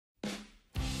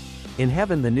In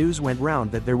heaven, the news went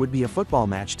round that there would be a football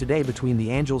match today between the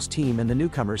angels' team and the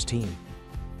newcomers' team.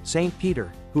 Saint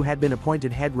Peter, who had been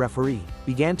appointed head referee,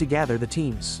 began to gather the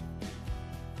teams.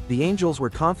 The angels were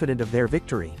confident of their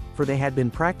victory, for they had been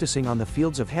practicing on the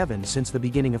fields of heaven since the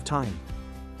beginning of time.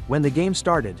 When the game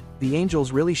started, the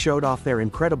angels really showed off their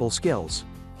incredible skills.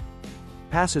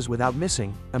 Passes without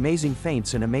missing, amazing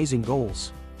feints and amazing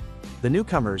goals. The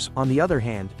newcomers, on the other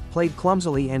hand, played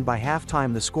clumsily, and by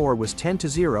halftime the score was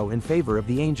 10-0 in favor of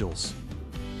the angels.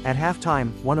 At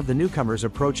halftime, one of the newcomers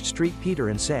approached Street Peter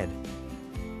and said,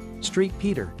 "Street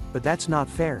Peter, but that's not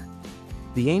fair.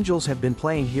 The angels have been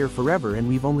playing here forever and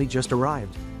we've only just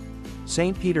arrived."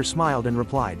 Saint Peter smiled and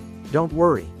replied, "Don't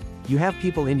worry. You have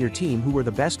people in your team who were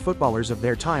the best footballers of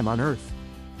their time on earth.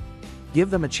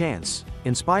 Give them a chance."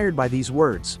 Inspired by these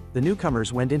words, the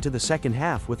newcomers went into the second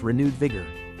half with renewed vigor.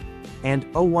 And,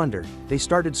 oh wonder, they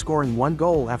started scoring one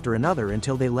goal after another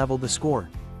until they leveled the score.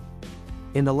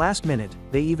 In the last minute,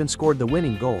 they even scored the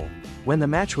winning goal. When the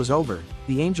match was over,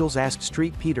 the angels asked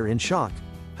Street Peter in shock,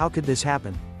 "How could this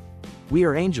happen? We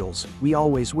are angels, we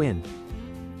always win."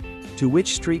 To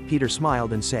which Street Peter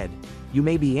smiled and said, "You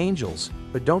may be angels,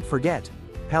 but don't forget,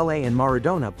 Pelé and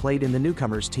Maradona played in the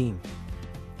newcomers' team."